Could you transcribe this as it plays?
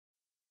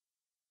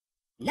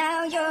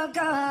Now you're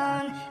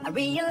gone, I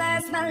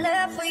realize my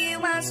love for you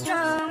was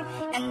strong,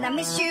 and I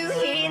miss you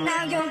here,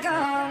 now you're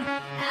gone.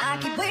 I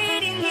keep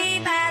waiting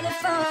here by the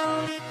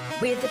phone,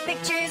 with the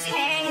pictures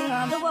hanging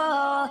on the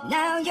wall.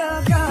 Now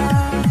you're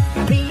gone,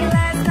 I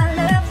realize my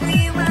love for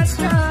you was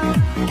strong,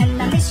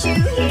 and I miss you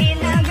here,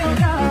 now you're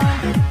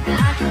gone.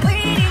 I keep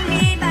waiting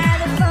here by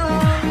the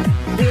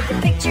phone, with the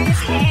pictures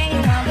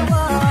hanging on the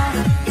wall.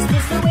 Is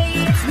this the way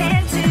it's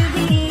meant to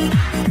be?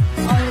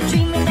 Only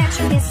dreaming that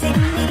you're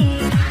missing me.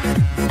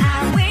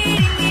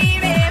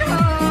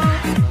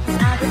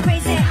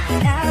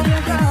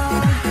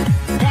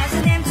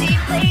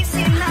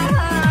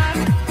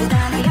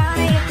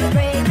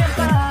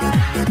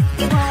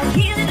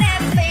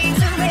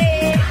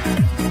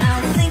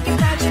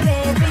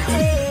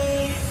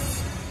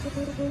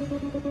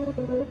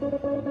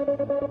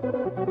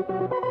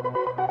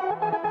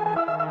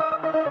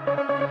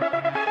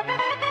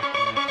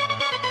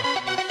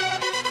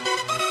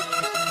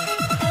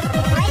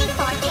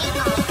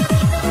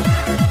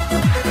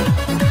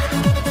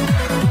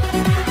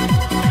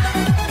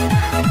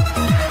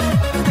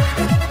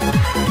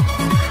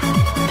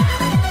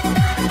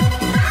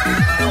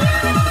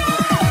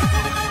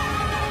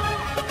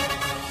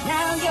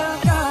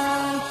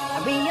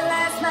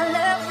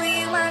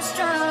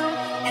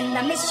 And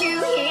I miss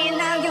you here,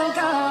 now you're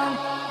gone.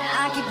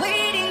 I keep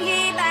waiting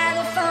here by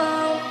the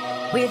phone,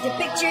 with the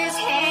pictures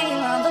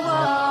hanging on the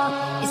wall.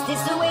 Is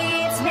this the way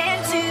it's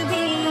meant to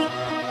be?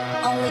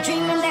 Only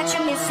dreaming that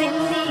you're missing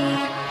me.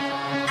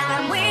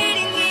 I'm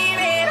waiting here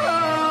at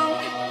home,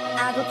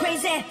 I go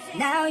crazy,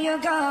 now you're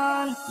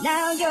gone.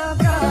 Now you're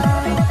gone.